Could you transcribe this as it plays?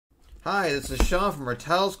Hi, this is Sean from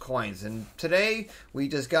Hotels Coins, and today we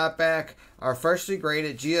just got back our freshly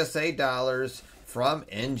graded GSA dollars from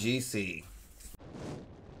NGC.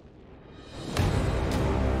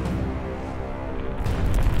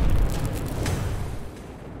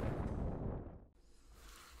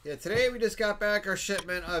 Yeah, today we just got back our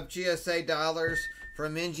shipment of GSA dollars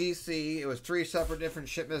from NGC. It was 3 separate different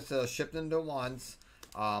shipments shipped into once.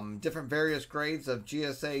 Different various grades of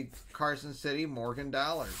GSA Carson City Morgan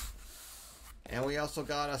dollars. And we also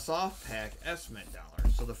got a soft pack estimate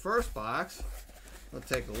dollars. So the first box, let's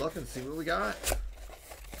take a look and see what we got.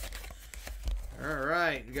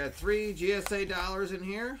 Alright, we got 3 GSA dollars in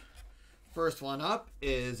here. First one up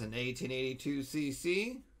is an 1882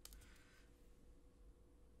 CC.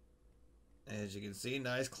 As you can see,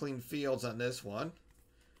 nice clean fields on this one.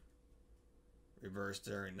 Reversed,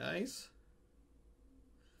 very nice.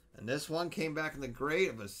 And this one came back in the grade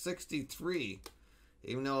of a 63.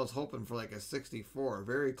 Even though I was hoping for like a 64.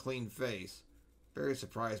 Very clean face. Very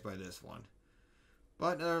surprised by this one.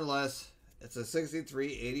 But nonetheless, it's a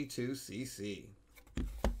 6382 CC.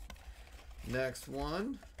 Next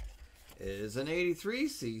one is an 83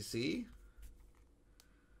 CC.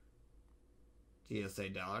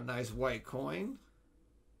 GSA dollar. Nice white coin.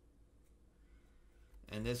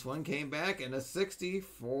 And this one came back in a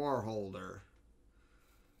 64 holder.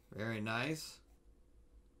 Very nice.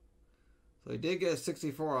 So we did get a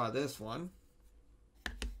 64 out of this one.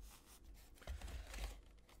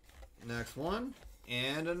 Next one.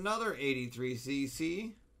 And another 83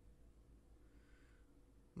 CC.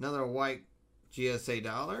 Another white GSA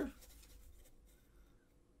dollar.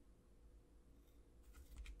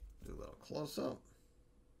 Do a little close up.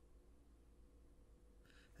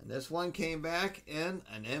 And this one came back in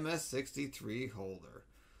an MS63 holder.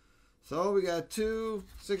 So we got 2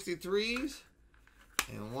 63s.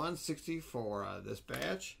 And 164 out of this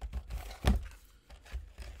batch.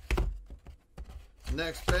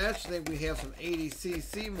 Next batch, I think we have some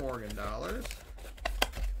 80cc Morgan dollars.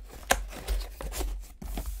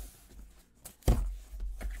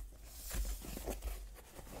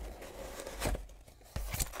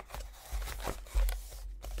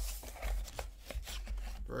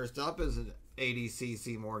 First up is an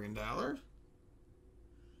 80cc Morgan dollar.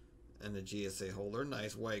 And the GSA holder,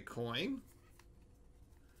 nice white coin.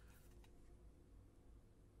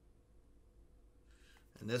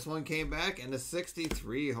 And this one came back in a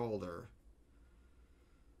 63 holder.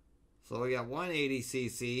 So we got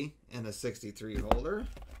 180cc and a 63 holder.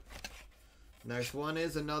 Next one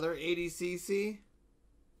is another 80cc.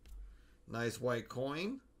 Nice white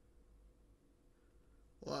coin.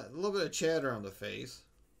 A little bit of chatter on the face.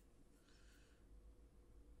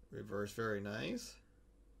 Reverse, very nice.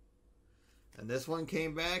 And this one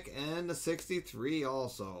came back in a 63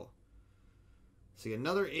 also. See,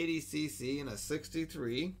 another 80cc and a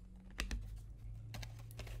 63.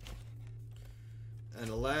 And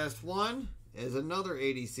the last one is another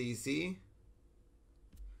 80cc.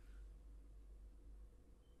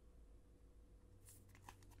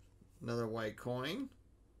 Another white coin.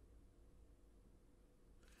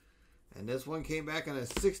 And this one came back on a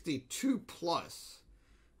 62 plus.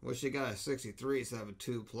 Wish they got a 63 instead of a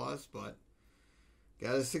 2 plus, but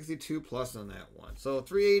got a 62 plus on that one. So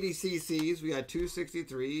 380 cc's, we got 2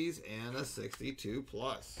 63s and a 62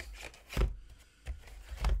 plus.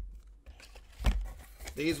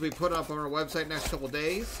 These we put up on our website next couple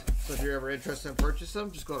days. So if you're ever interested in purchasing them,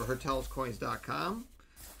 just go to hotelscoins.com.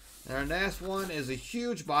 And our last one is a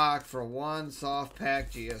huge box for one soft pack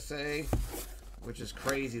GSA, which is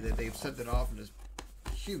crazy that they've sent it off in this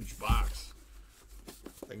huge box.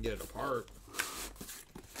 If I can get it apart.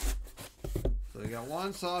 So we got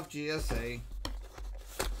one soft GSA.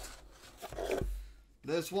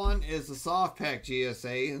 This one is a soft pack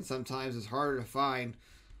GSA, and sometimes it's harder to find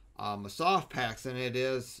a soft packs than it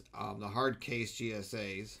is the hard case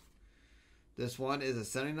GSAs. This one is a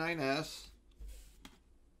 79S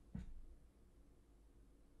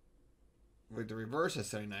with the reverse of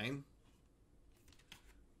 79.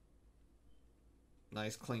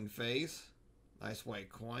 Nice clean face, nice white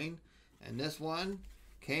coin, and this one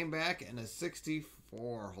came back in a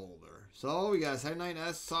 64 holder. So we got a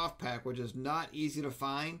 79S soft pack, which is not easy to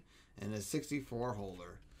find, and a 64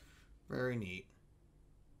 holder. Very neat.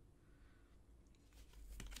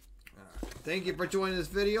 Thank you for joining this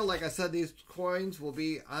video. Like I said, these coins will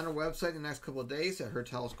be on our website in the next couple of days at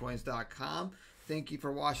hotelscoins.com. Thank you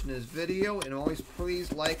for watching this video, and always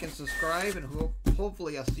please like and subscribe, and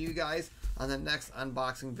hopefully I'll see you guys on the next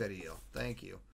unboxing video. Thank you.